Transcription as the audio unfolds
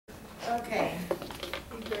Okay.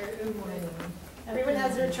 Good morning. Everyone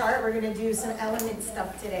has their chart. We're going to do some element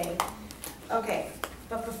stuff today. Okay,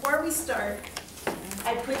 but before we start,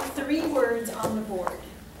 I put 3 words on the board.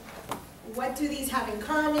 What do these have in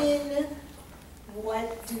common?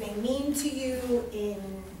 What do they mean to you in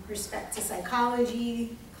respect to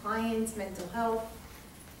psychology, clients, mental health?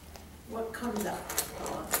 What comes up?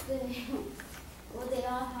 Well, they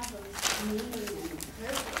all have a meaning and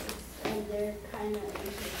purpose, and they're kind of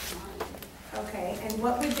intertwined. Okay, and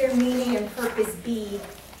what would their meaning and purpose be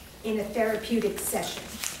in a therapeutic session?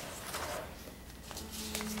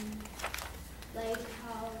 Like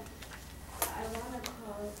how I want to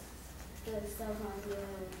call the stuff on the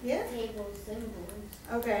table symbols.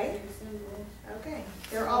 Okay. They're symbols. Okay,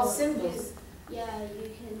 they're all symbols. Yeah,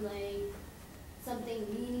 you can like something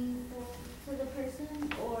meaningful to the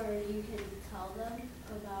person, or you can tell them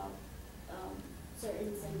about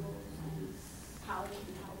certain symbols and how it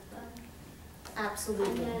can help them. Absolutely.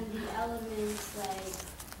 And then the elements, like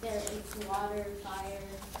it's water, fire,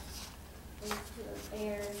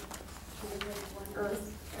 air, kind of one Earth.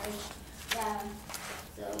 Right? Yeah.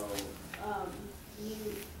 So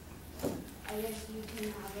I guess you can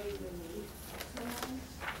have them relate to them.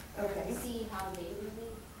 Okay. See how they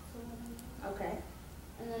relate to them. Okay.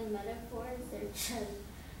 And then metaphors, they're just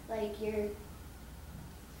like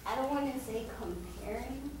I don't want to say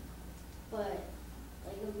comparing, but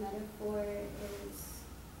like a metaphor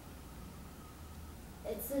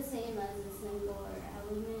it's the same as a symbol or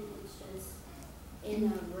element, it's just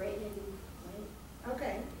in a written way.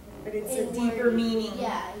 Okay, but it's a deeper meaning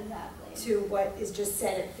Yeah, exactly. to what is just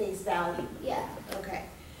said at face value. Yeah. Okay,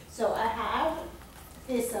 so I have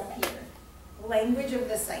this up here, language of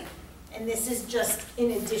the psyche, and this is just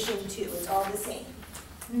in addition to, it's all the same.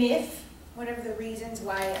 Myth, one of the reasons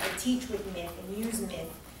why I teach with myth and use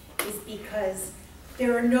myth is because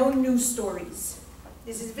there are no new stories.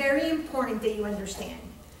 This is very important that you understand.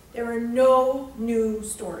 There are no new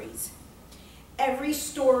stories. Every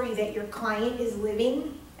story that your client is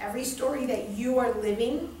living, every story that you are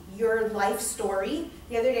living, your life story.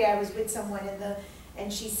 The other day I was with someone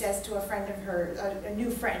and she says to a friend of hers, a new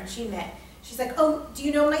friend she met, she's like, oh, do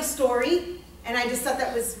you know my story? And I just thought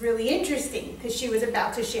that was really interesting because she was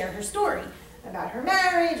about to share her story about her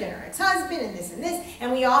marriage and her ex-husband and this,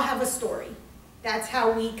 and we all have a story. That's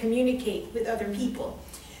how we communicate with other people.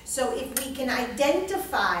 So if we can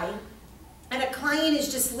identify, and a client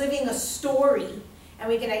is just living a story, and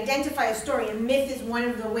we can identify a story, and myth is one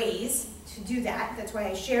of the ways to do that, that's why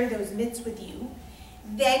I share those myths with you,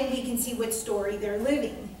 then we can see what story they're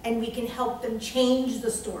living, and we can help them change the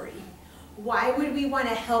story. Why would we want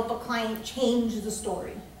to help a client change the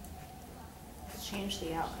story? Change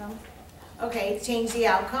the outcome. Okay, change the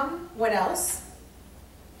outcome. What else?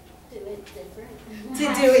 Do it different. To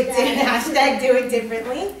do it, hashtag do it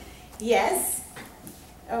differently. Yes.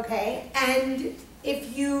 Okay, and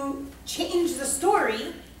if you change the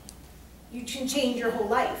story, you can change your whole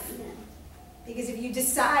life. Yeah. Because if you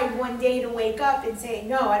decide one day to wake up and say,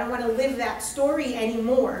 no, I don't want to live that story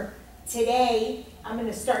anymore, today I'm going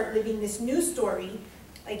to start living this new story,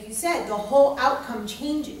 like you said, the whole outcome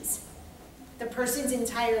changes. The person's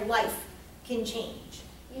entire life can change.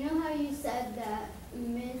 You know how you said that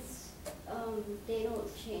myths, they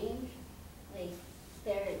don't change? Like,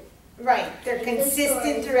 they're... Right, they're like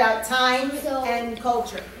consistent throughout time and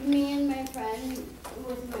culture. Me and my friend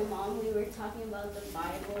with my mom, we were talking about the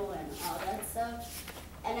Bible and all that stuff.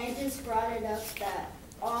 And I just brought it up that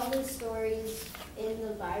all the stories in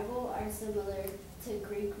the Bible are similar to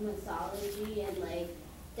Greek mythology, and like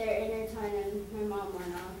they're intertwined, and my mom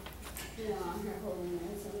went off, on her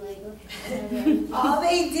holiness. I'm like, okay, whatever. All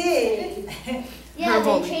they did, yeah,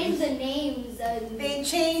 they changed the names. And they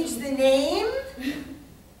changed the name,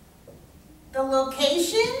 the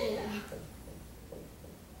location, yeah.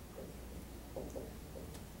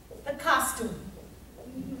 the costume.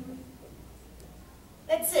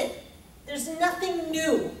 That's it. There's nothing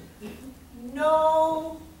new.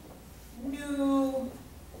 No new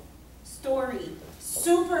story.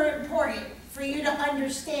 Super important for you to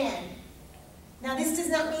understand. Now, this does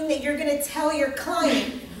not mean that you're going to tell your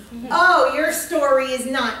client, oh, your story is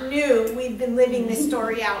not new. We've been living this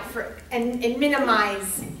story out and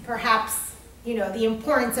minimize, perhaps, the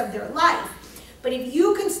importance of their life. But if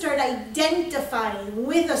you can start identifying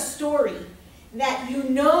with a story that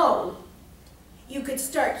you could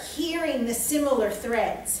start hearing the similar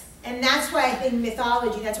threads. And that's why I think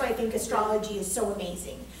mythology, that's why I think astrology is so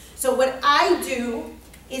amazing. So what I do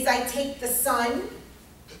is I take the sun,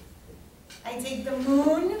 I take the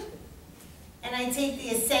moon, and I take the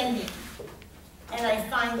ascendant, and I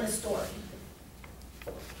find the story.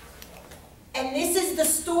 And this is the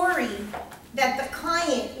story that the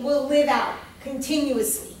client will live out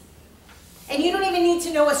continuously. And you don't even need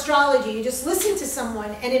to know astrology. You just listen to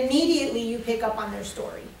someone and immediately you pick up on their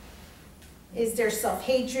story. Is there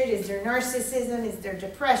self-hatred? Is there narcissism? Is there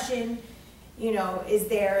depression? You know, is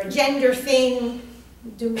there a gender thing?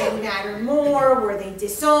 Do men matter more? Were they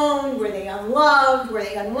disowned? Were they unloved? Were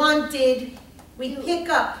they unwanted? We pick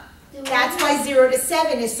up. That's why 0 to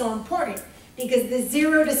 7 is so important, because the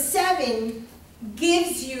 0 to 7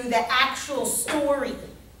 gives you the actual story.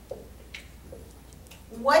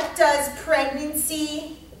 What does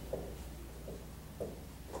pregnancy,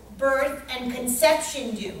 birth, and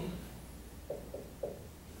conception do?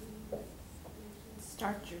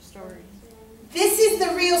 Start your story. This is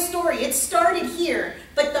the real story. It started here,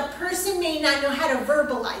 but the person may not know how to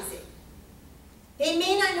verbalize it. They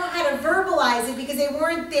may not know how to verbalize it because they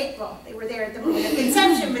weren't there. Well, they were there at the moment of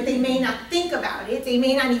conception, but they may not think about it. They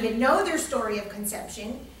may not even know their story of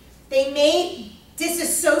conception. They may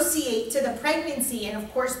disassociate to the pregnancy and,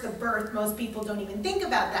 of course, the birth. Most people don't even think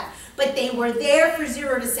about that. But they were there for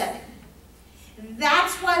 0 to 7.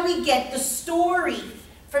 That's why we get the story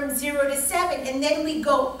from 0 to 7. And then we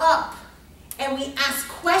go up and we ask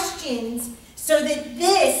questions so that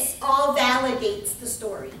this all validates the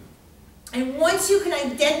story. And once you can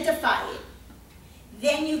identify it,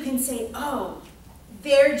 then you can say, oh,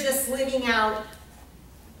 they're just living out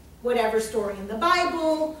whatever story in the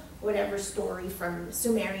Bible, whatever story from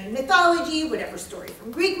Sumerian mythology, whatever story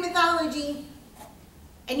from Greek mythology.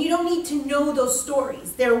 And you don't need to know those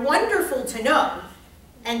stories. They're wonderful to know.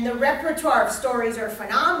 And the repertoire of stories are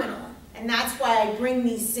phenomenal. And that's why I bring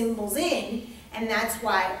these symbols in, and that's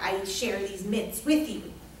why I share these myths with you.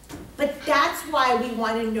 But that's why we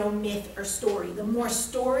want to know myth or story. The more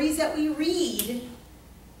stories that we read,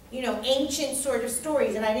 you know, ancient sort of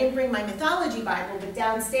stories, and I didn't bring my mythology Bible, but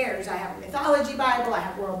downstairs I have a mythology Bible, I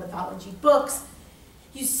have world mythology books.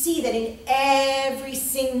 You see that in every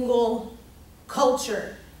single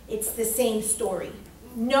culture, it's the same story.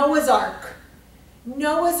 Noah's Ark.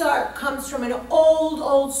 Noah's Ark comes from an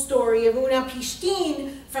old story of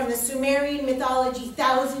Utnapishtim from the Sumerian mythology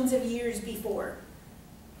thousands of years before.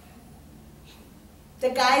 The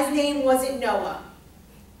guy's name wasn't Noah.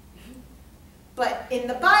 But in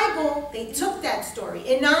the Bible, they took that story.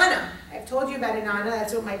 Inanna, I've told you about Inanna,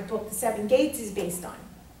 that's what my book, The Seven Gates, is based on.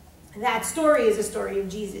 And that story is a story of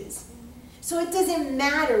Jesus. So it doesn't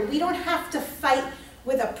matter. We don't have to fight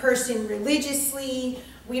with a person religiously.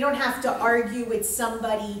 We don't have to argue with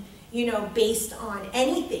somebody, you know, based on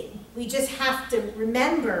anything. We just have to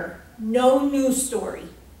remember, no new story.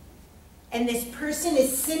 And this person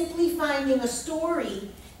is simply finding a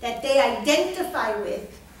story that they identify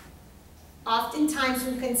with, oftentimes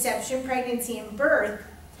from conception, pregnancy, and birth,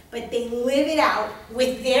 but they live it out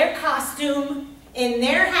with their costume, in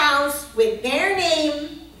their house, with their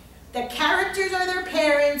name. The characters are their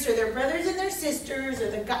parents, or their brothers and their sisters, or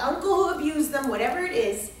the uncle who abused them, whatever it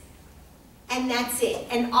is, and that's it.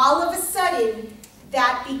 And all of a sudden,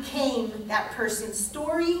 that became that person's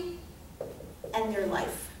story and their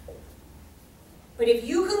life. But if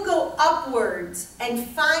you can go upwards and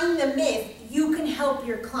find the myth, you can help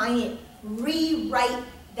your client rewrite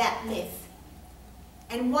that myth.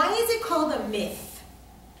 And why is it called a myth?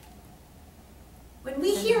 When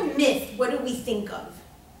we hear myth, what do we think of?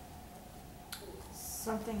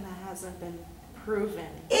 Something that hasn't been proven.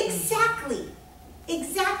 Exactly.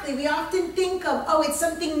 Exactly. We often think of, oh, it's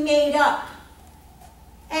something made up.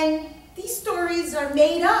 And these stories are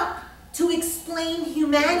made up to explain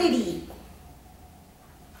humanity.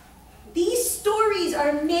 These stories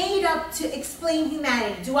are made up to explain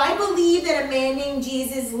humanity. Do I believe that a man named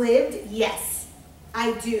Jesus lived? Yes,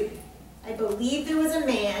 I do. I believe there was a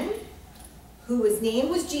man whose name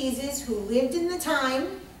was Jesus, who lived in the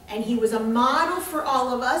time, and he was a model for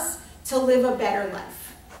all of us to live a better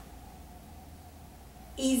life.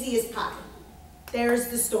 Easy as pie. There's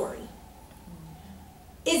the story.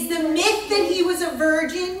 Is the myth that he was a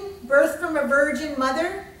virgin, birthed from a virgin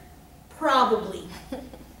mother? Probably.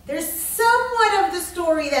 There's somewhat of the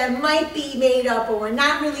story that might be made up or we're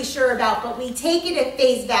not really sure about, but we take it at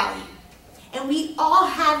face value. And we all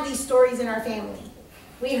have these stories in our family.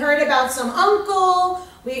 We heard about some uncle,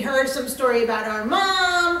 we heard some story about our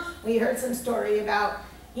mom, we heard some story about,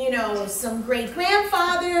 you know, some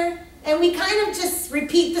great-grandfather, and we kind of just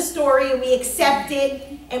repeat the story and we accept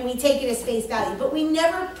it and we take it as face value, but we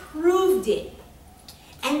never proved it.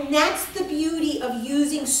 And that's the beauty of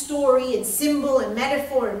using story and symbol and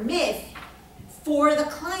metaphor and myth for the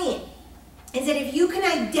client, is that if you can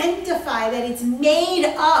identify that it's made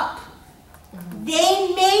up,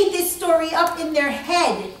 they made this story up in their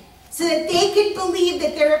head. So so that they could believe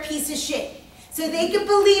that they're a piece of shit, so they could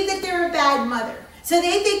believe that they're a bad mother, so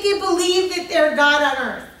they could believe that they're God on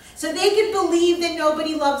earth, so they could believe that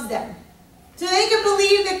nobody loves them, so they could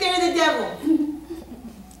believe that they're the devil.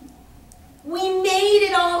 We made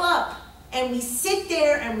it all up. And we sit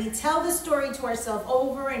there and we tell the story to ourselves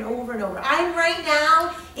over and over and over. I'm right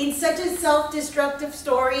now in such a self-destructive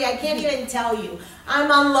story, I can't even tell you. I'm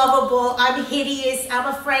unlovable, I'm hideous, I'm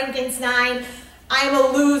a Frankenstein, I'm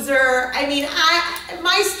a loser. I mean,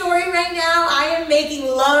 my story right now, I am making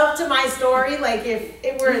love to my story like if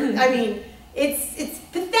it were, I mean, it's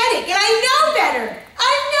pathetic. And I know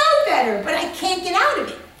better, but I can't get out of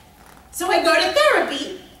it. So I go to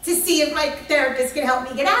therapy to see if my therapist can help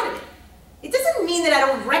me get out of it. It doesn't mean that I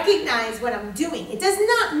don't recognize what I'm doing. It does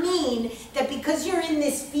not mean that because you're in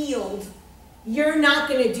this field, you're not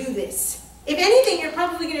going to do this. If anything, you're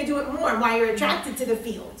probably going to do it more while you're attracted to the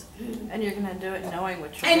field. And you're going to do it knowing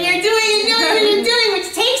what you're And doing. you're doing what you're doing, which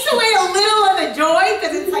takes away a little of the joy,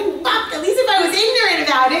 because it's like, fuck, at least if I was ignorant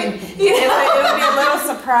about it, you know? It would be a little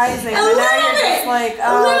surprising, but now you're just like, oh,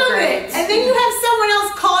 a little great. bit. And then you have someone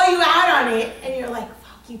else call you out on it, and you're like,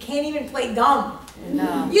 fuck, you can't even play dumb.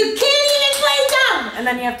 No. You can't even play dumb. And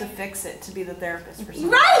then you have to fix it to be the therapist for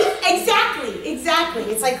someone. Right, exactly.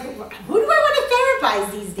 It's like, who do I want to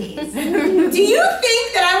therapize these days? Do you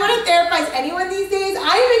think that I want to therapize anyone these days?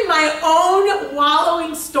 I'm in my own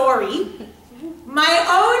wallowing story, my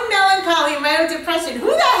own melancholy, my own depression. Who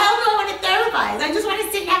the hell do I want to therapize? I just want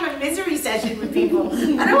to sit and have a misery session with people.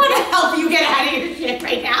 I don't want to help you get out of your shit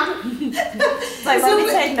right now. It's like, let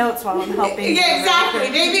me take notes while I'm helping. Yeah, exactly.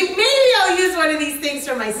 Maybe I'll use one of these things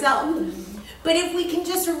for myself. But if we can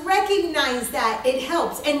just recognize that, it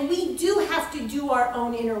helps. And we do have to do our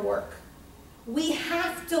own inner work. We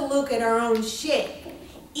have to look at our own shit.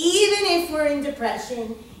 Even if we're in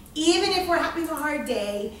depression, even if we're having a hard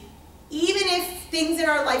day, even if things in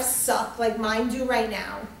our life suck like mine do right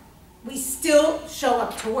now, we still show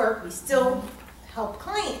up to work. We still help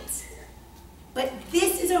clients. But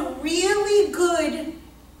this is a really good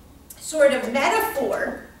sort of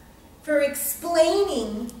metaphor for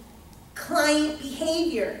explaining client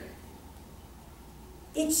behavior.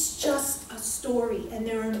 It's just a story, and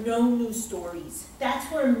there are no new stories. That's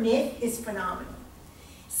where myth is phenomenal.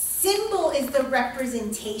 Symbol is the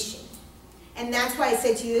representation. And that's why I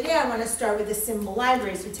said to you today, I want to start with the symbol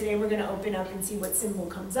library. So today we're going to open up and see what symbol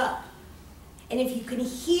comes up. And if you can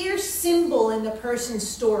hear symbol in the person's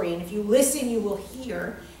story, and if you listen, you will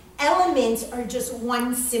hear, elements are just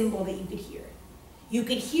one symbol that you could hear. You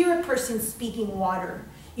could hear a person speaking water.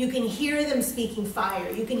 You can hear them speaking fire.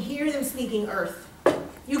 You can hear them speaking earth.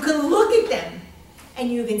 You can look at them and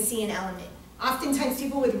you can see an element. Oftentimes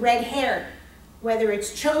people with red hair, whether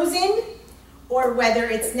it's chosen or whether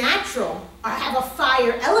it's natural, or have a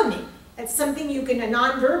fire element. That's something you can, a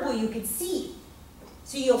nonverbal you could see.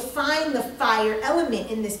 So you'll find the fire element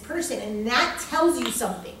in this person, and that tells you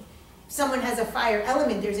something. If someone has a fire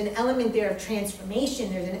element, there's an element there of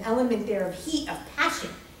transformation, there's an element there of heat, of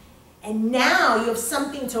passion. And now you have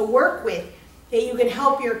something to work with that you can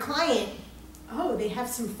help your client. Oh, they have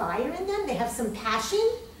some fire in them, they have some passion.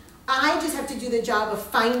 I just have to do the job of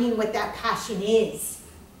finding what that passion is.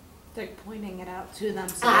 They're pointing it out to them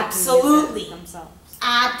so Absolutely. they can use it themselves.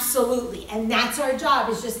 Absolutely. And that's our job,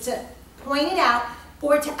 is just to point it out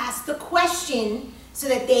or to ask the question so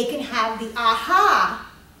that they can have the aha.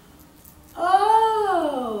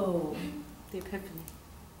 Oh, The epiphany.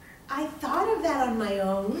 I thought of that on my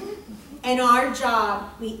own. And our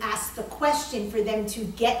job, we ask the question for them to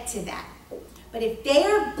get to that. But if they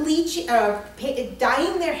are bleaching or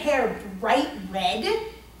dyeing their hair bright red,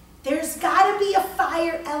 there's got to be a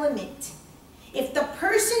fire element. If the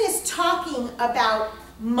person is talking about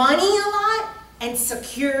money a lot and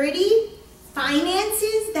security,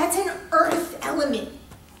 finances, that's an earth element.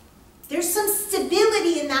 There's some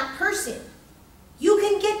stability in that person. You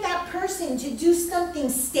can get that person to do something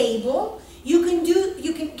stable. You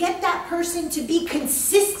can get that person to be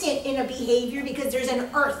consistent in a behavior because there's an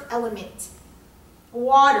earth element.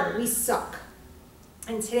 Water, we suck.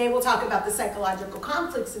 And today we'll talk about the psychological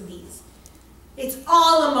conflicts of these. It's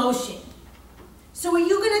all emotion. So are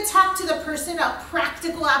you going to talk to the person about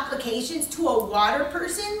practical applications to a water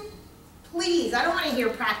person? Please, I don't want to hear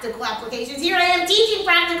practical applications. Here I am teaching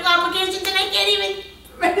practical applications and I can't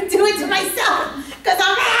even do it to myself because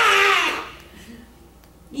I'm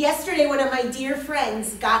Yesterday, one of my dear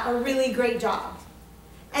friends got a really great job.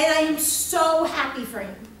 And I am so happy for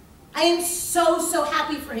him. I am so, so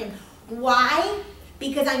happy for him. Why?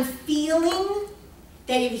 Because I'm feeling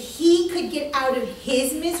that if he could get out of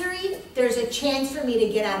his misery, there's a chance for me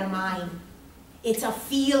to get out of mine. It's a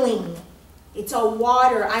feeling. It's a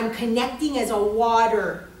water. I'm connecting as a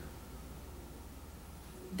water.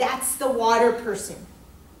 That's the water person.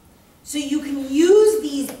 So you can use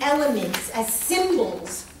these elements as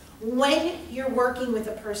symbols when you're working with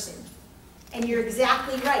a person. And you're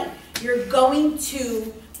exactly right. You're going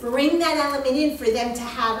to bring that element in for them to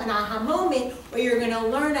have an aha moment, or you're going to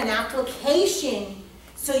learn an application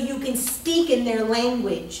so you can speak in their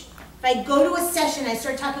language. If I go to a session, I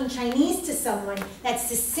start talking Chinese to someone, that's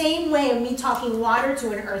the same way of me talking water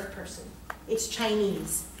to an earth person. It's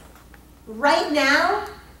Chinese. Right now,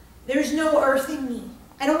 there's no earth in me.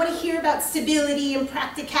 I don't want to hear about stability and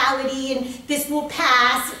practicality and this will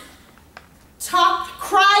pass.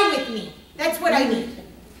 Cry with me. That's what I need.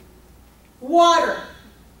 Water.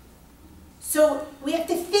 So we have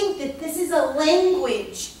to think that this is a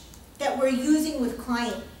language that we're using with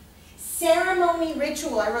client. Ceremony,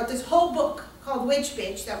 ritual. I wrote this whole book called Witch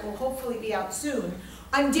Bitch that will hopefully be out soon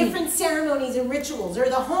on different ceremonies and rituals, or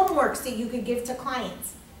the homeworks that you could give to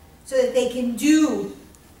clients so that they can do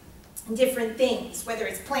different things, whether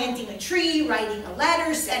it's planting a tree, writing a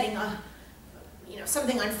letter, setting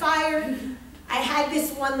something on fire. I had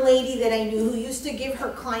this one lady that I knew who used to give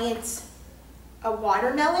her clients a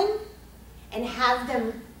watermelon and have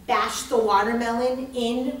them bash the watermelon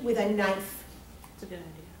in with a knife. That's a good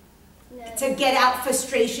idea. To get out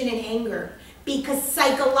frustration and anger. Because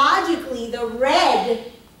psychologically, the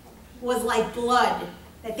red was like blood,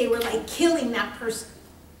 that they were like killing that person.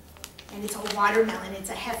 And it's a watermelon, it's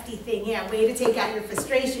a hefty thing. Yeah, way to take out your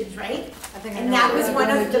frustrations, right? And that was one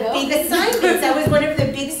of the big assignments. That was one of the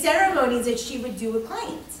big ceremonies that she would do with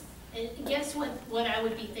clients. And guess what I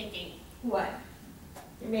would be thinking? What?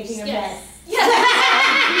 You're making a Yes. mess.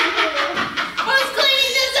 Who's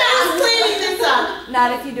cleaning this up? Who's cleaning this up?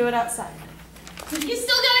 Not if you do it outside. You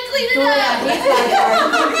still gotta clean it up.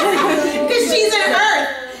 Because she's an earth.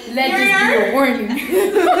 Let You're this an be earth. a warning.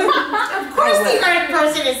 Of course the earth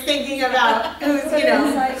person is thinking about who's, I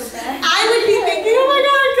would be thinking, oh my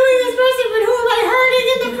God, I'm killing this person, but who am I hurting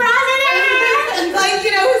in the process? Like,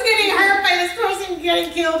 who's getting hurt by this person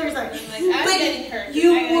getting killed or something. Like, I'm But getting hurt. you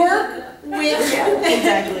work with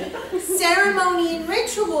Exactly. ceremony and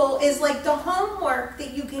ritual is like the homework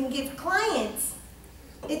that you can give clients.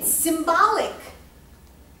 It's symbolic.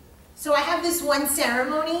 So I have this one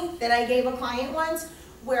ceremony that I gave a client once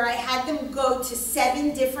where I had them go to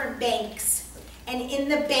 7 different banks, and in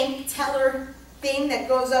the bank teller thing that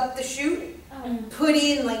goes up the chute, put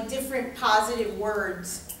in like different positive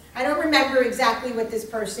words. I don't remember exactly what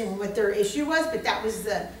their issue was, but that was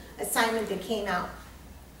the assignment that came out.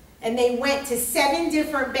 And they went to 7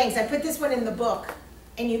 different banks. I put this one in the book.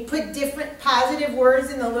 And you put different positive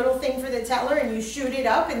words in the little thing for the teller, and you shoot it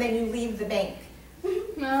up, and then you leave the bank.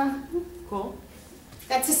 Cool.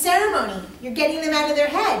 That's a ceremony. You're getting them out of their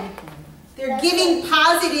head. They're giving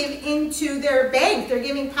positive into their bank. They're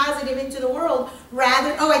giving positive into the world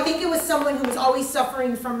rather, I think it was someone who was always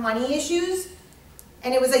suffering from money issues.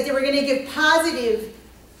 And it was like they were going to give positive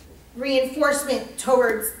reinforcement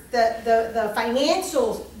towards the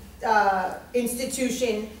financial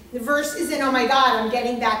institution. The verse isn't, oh my God, I'm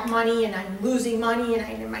getting back money and I'm losing money and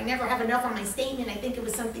I never have enough on my statement. I think it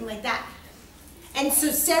was something like that. And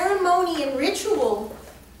so ceremony and ritual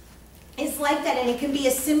is like that, and it can be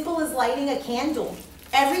as simple as lighting a candle.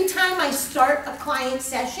 Every time I start a client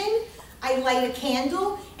session, I light a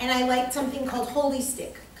candle, and I light something called Holy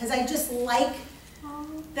Stick, because I just like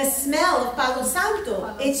the smell of Palo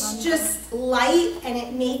Santo. It's just light, and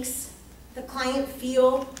it makes the client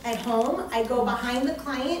feel at home. I go behind the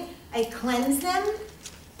client, I cleanse them,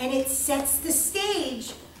 and it sets the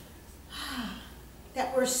stage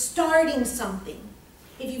that we're starting something.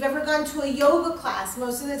 If you've ever gone to a yoga class,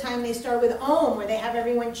 most of the time they start with Om, or they have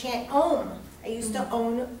everyone chant Om. I used to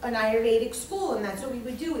own an Ayurvedic school, and that's what we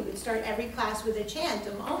would do. We would start every class with a chant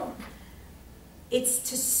of Om. It's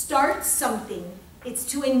to start something. It's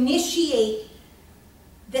to initiate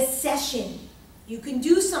the session. You can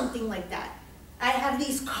do something like that. I have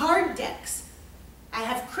these card decks. I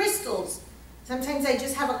have crystals. Sometimes I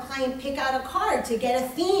just have a client pick out a card to get a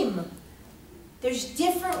theme. There's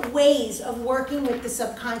different ways of working with the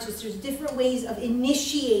subconscious. There's different ways of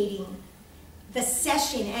initiating the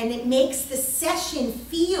session, and it makes the session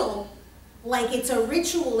feel like it's a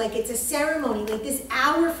ritual, like it's a ceremony, like this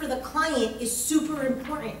hour for the client is super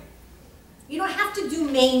important. You don't have to do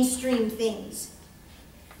mainstream things.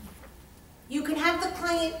 You can have the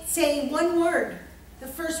client say one word, the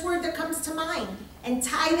first word that comes to mind, and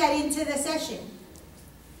tie that into the session.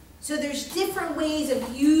 So there's different ways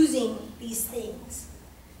of using these things.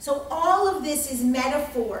 So all of this is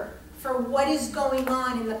metaphor for what is going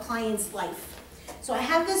on in the client's life. So I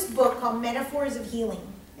have this book called Metaphors of Healing,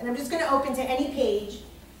 and I'm just going to open to any page,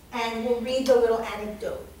 and we'll read the little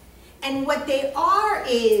anecdote. And what they are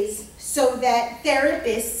is so that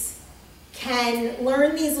therapists can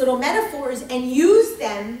learn these little metaphors and use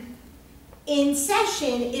them in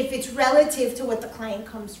session if it's relative to what the client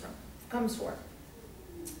comes for.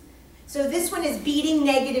 So this one is beating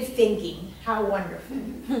negative thinking. How wonderful.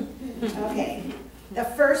 Okay. The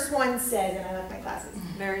first one says, and I left my glasses,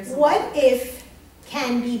 Very simple. what if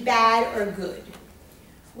can be bad or good?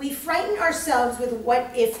 We frighten ourselves with what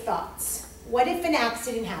if thoughts. What if an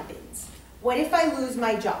accident happens? What if I lose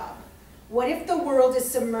my job? What if the world is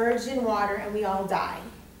submerged in water and we all die?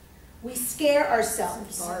 We scare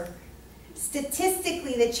ourselves.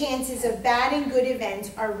 Statistically, the chances of bad and good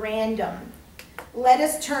events are random. Let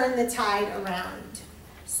us turn the tide around.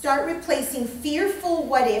 Start replacing fearful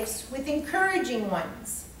what ifs with encouraging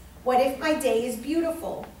ones. What if my day is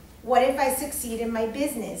beautiful? What if I succeed in my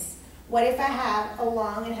business? What if I have a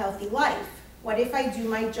long and healthy life? What if I do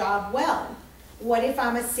my job well? What if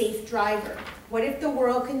I'm a safe driver? What if the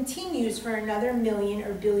world continues for another million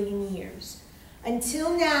or billion years?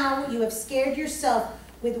 Until now, you have scared yourself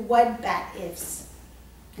with what bad ifs.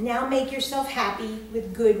 Now make yourself happy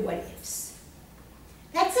with good what ifs.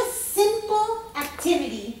 That's a simple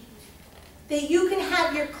activity that you can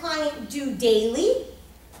have your client do daily.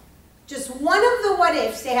 Just one of the what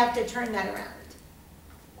ifs, they have to turn that around.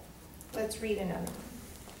 Let's read another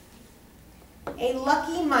one. A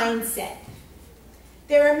lucky mindset.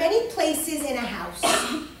 There are many places in a house.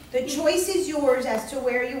 The choice is yours as to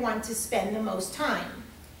where you want to spend the most time.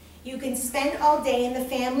 You can spend all day in the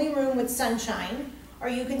family room with sunshine, or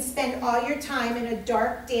you can spend all your time in a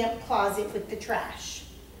dark, damp closet with the trash.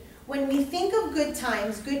 When we think of good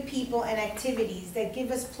times, good people, and activities that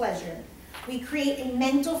give us pleasure, we create a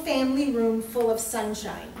mental family room full of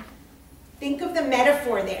sunshine. Think of the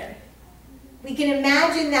metaphor there. We can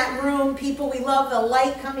imagine that room, people we love, the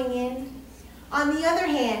light coming in. On the other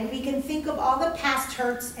hand, we can think of all the past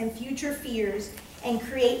hurts and future fears and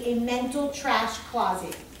create a mental trash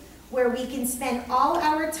closet where we can spend all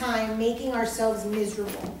our time making ourselves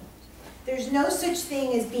miserable. There's no such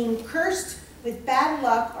thing as being cursed with bad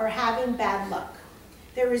luck or having bad luck.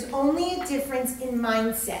 There is only a difference in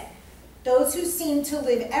mindset. Those who seem to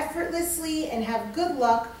live effortlessly and have good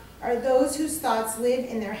luck are those whose thoughts live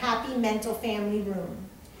in their happy mental family room.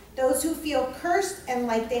 Those who feel cursed and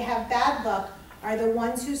like they have bad luck are the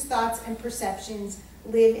ones whose thoughts and perceptions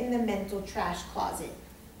live in the mental trash closet.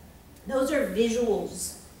 Those are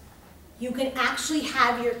visuals. You can actually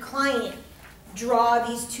have your client draw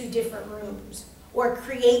these two different rooms or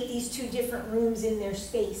create these two different rooms in their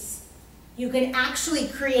space. You can actually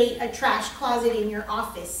create a trash closet in your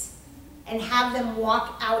office and have them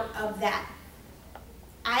walk out of that.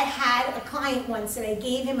 I had a client once that I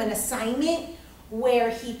gave him an assignment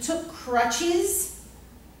where he took crutches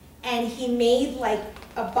and he made like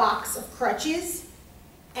a box of crutches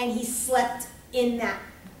and he slept in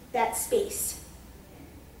that space.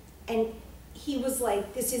 And he was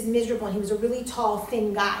like, this is miserable. And he was a really tall,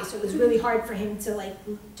 thin guy, so it was really hard for him to like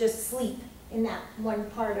just sleep in that one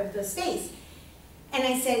part of the space. And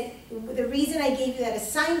I said, the reason I gave you that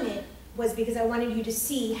assignment was because I wanted you to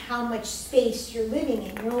see how much space you're living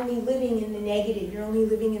in. You're only living in the negative. You're only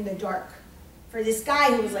living in the dark. For this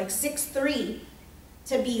guy who was like 6'3",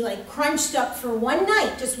 to be like crunched up for one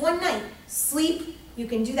night, just one night, sleep, you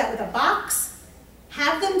can do that with a box.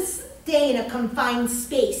 Have them stay in a confined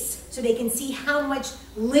space so they can see how much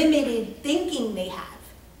limited thinking they have.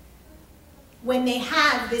 When they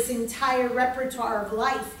have this entire repertoire of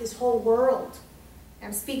life, this whole world.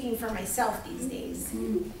 I'm speaking for myself these days.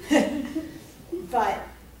 But,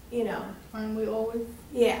 you know. Aren't we always?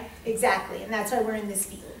 Yeah, exactly. And that's why we're in this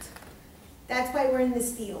field. That's why we're in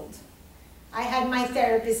this field. I had my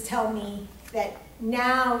therapist tell me that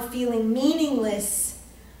now feeling meaningless,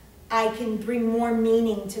 I can bring more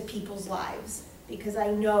meaning to people's lives because I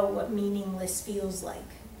know what meaningless feels like.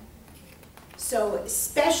 So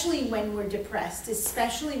especially when we're depressed,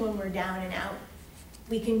 especially when we're down and out,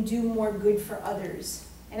 we can do more good for others.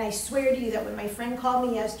 And I swear to you that when my friend called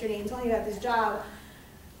me yesterday and told me about this job,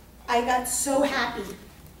 I got so happy,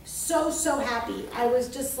 so happy. I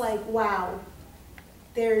was just like, wow,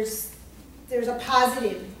 there's a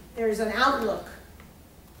positive, there's an outlook,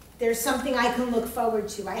 there's something I can look forward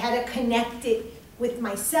to. I had to connect it with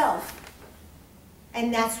myself.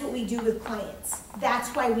 And that's what we do with clients. That's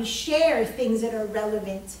why we share things that are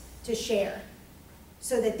relevant to share,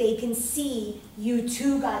 so that they can see you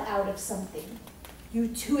too got out of something. You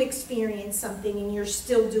too experienced something and you're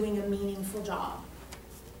still doing a meaningful job.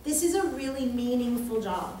 This is a really meaningful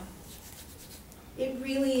job. It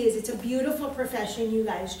really is. It's a beautiful profession you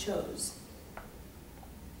guys chose.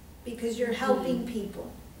 Because you're helping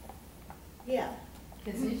people. Yeah.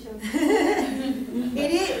 It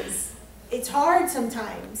is. It's hard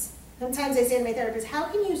sometimes. Sometimes I say to my therapist, how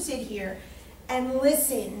can you sit here and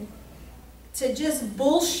listen to just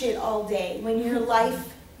bullshit all day when in your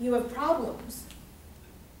life you have problems?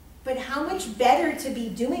 But how much better to be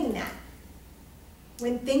doing that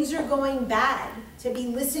when things are going bad, to be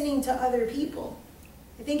listening to other people.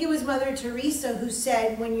 I think it was Mother Teresa who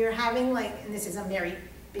said when you're having and this is a very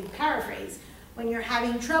big paraphrase, when you're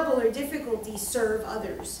having trouble or difficulty, serve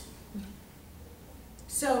others.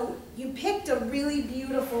 So you picked a really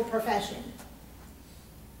beautiful profession.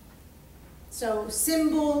 So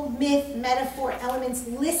symbol, myth, metaphor, elements,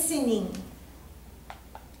 listening.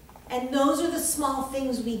 And those are the small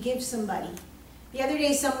things we give somebody. The other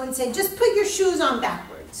day someone said, just put your shoes on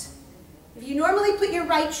backwards. If you normally put your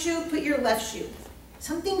right shoe, put your left shoe.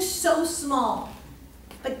 Something so small.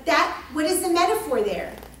 But what is the metaphor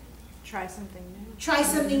there? Try something new. Try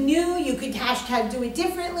something new. You could hashtag do it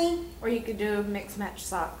differently. Or you could do mix match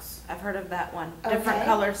socks. I've heard of that one. Okay. Different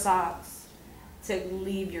color socks to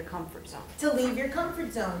leave your comfort zone. To leave your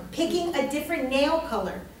comfort zone. Picking a different nail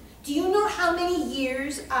color. Do you know how many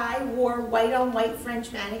years I wore white on white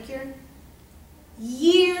French manicure?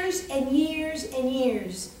 Years and years and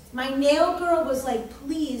years. My nail girl was like,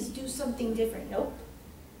 please do something different. Nope.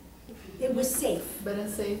 It was safe. Better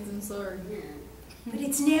safe than sorry. But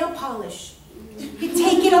it's nail polish. You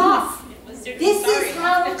take it off. This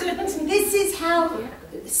is how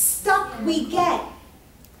stuck we get.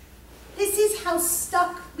 This is how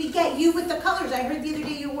stuck we get. You with the colors. I heard the other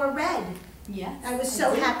day you wore red. Yes. I was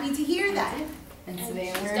so happy to hear that. And And today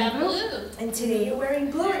I'm she's wearing got blue. blue. And today you're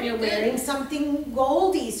wearing blue and you're Very good. wearing something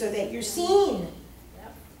goldy so that you're seen.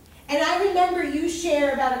 And I remember you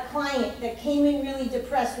share about a client that came in really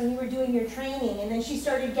depressed when you were doing your training, and then she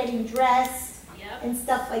started getting dressed Yep. and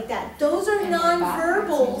stuff like that. Those are And my back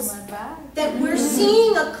nonverbals hurts, my back. that we're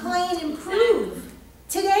seeing a client improve.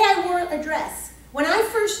 Today I wore a dress. When I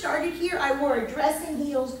first started here, I wore a dress and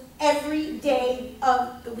heels every day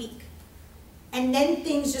of the week. And then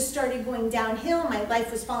things just started going downhill. My life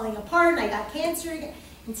was falling apart, and I got cancer again.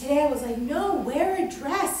 And today I was like, no, wear a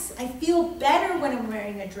dress. I feel better when I'm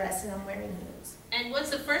wearing a dress and I'm wearing heels. And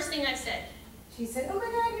what's the first thing I said? She said, oh my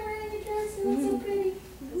God, you're wearing a dress. You look so pretty.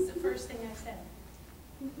 What's the first thing I said?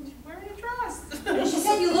 You're wearing a dress. And she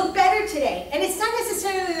said, you look better today. And it's not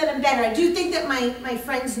necessarily that I'm better. I do think that my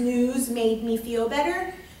friend's news made me feel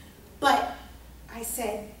better. But I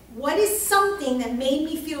said, what is something that made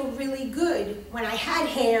me feel really good when I had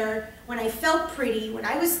hair, when I felt pretty, when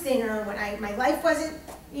I was thinner, when my life wasn't,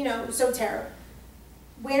 so terrible?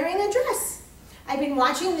 Wearing a dress. I've been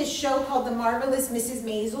watching this show called The Marvelous Mrs.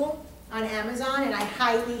 Maisel on Amazon, and I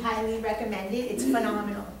highly, highly recommend it. It's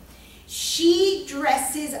phenomenal. She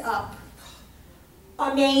dresses up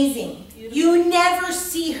amazing. You never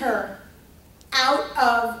see her out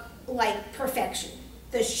of perfection.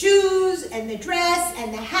 The shoes and the dress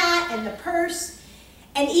and the hat and the purse.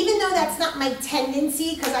 And even though that's not my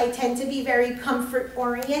tendency, because I tend to be very comfort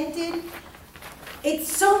oriented,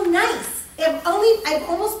 it's so nice. I've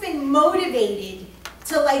almost been motivated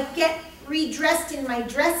to get redressed in my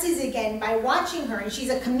dresses again by watching her. And she's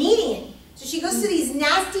a comedian. So she goes to these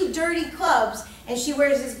nasty, dirty clubs and she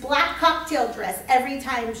wears this black cocktail dress every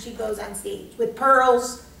time she goes on stage with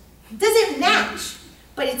pearls. It doesn't match,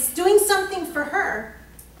 but it's doing something for her.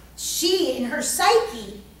 She, in her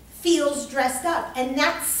psyche, feels dressed up. And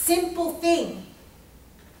that simple thing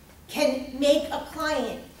can make a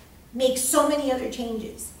client make so many other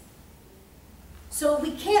changes. So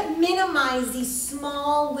we can't minimize these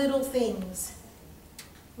small little things.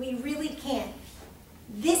 We really can't.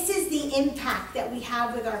 This is the impact that we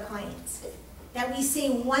have with our clients. That we say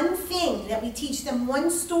one thing, that we teach them one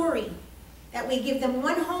story, that we give them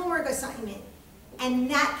one homework assignment, and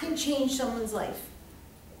that can change someone's life.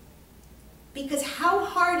 Because how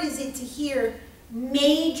hard is it to hear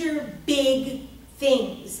major, big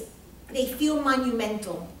things? They feel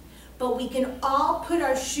monumental. But we can all put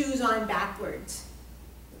our shoes on backwards.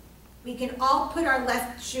 We can all put our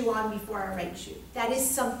left shoe on before our right shoe. That is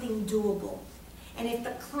something doable. And if the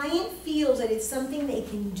client feels that it's something they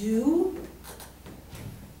can do,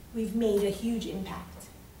 we've made a huge impact.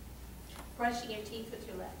 Brushing your teeth with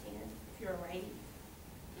your left hand, if you're a righty.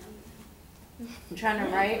 I'm trying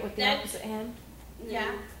to write with the That- opposite hand.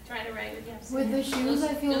 Yeah, trying to write with your opposite With the hand. shoes,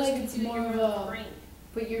 I feel Those like can it's do more your of a brain.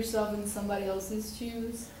 put yourself in somebody else's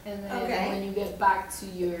shoes, and then Okay. when you get back to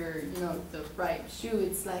your, the right shoe,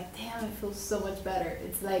 it's like, damn, it feels so much better.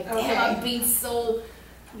 It's like, Okay. damn, I'm being so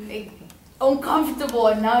uncomfortable,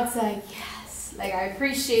 and now it's like, yes. Like, I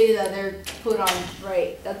appreciated that they're put on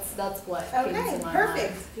right. That's what came Okay, to my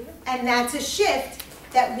perfect. mind. And that's a shift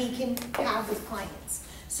that we can have with clients.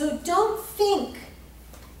 So don't think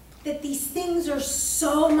that these things are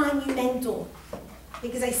so monumental,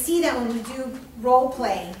 because I see that when we do role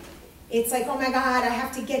play. It's like, oh my God, I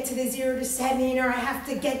have to get to the 0 to 7, or I have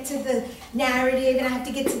to get to the narrative, and I have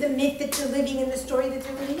to get to the myth that you're living and the story that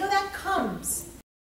you're living. No, that comes.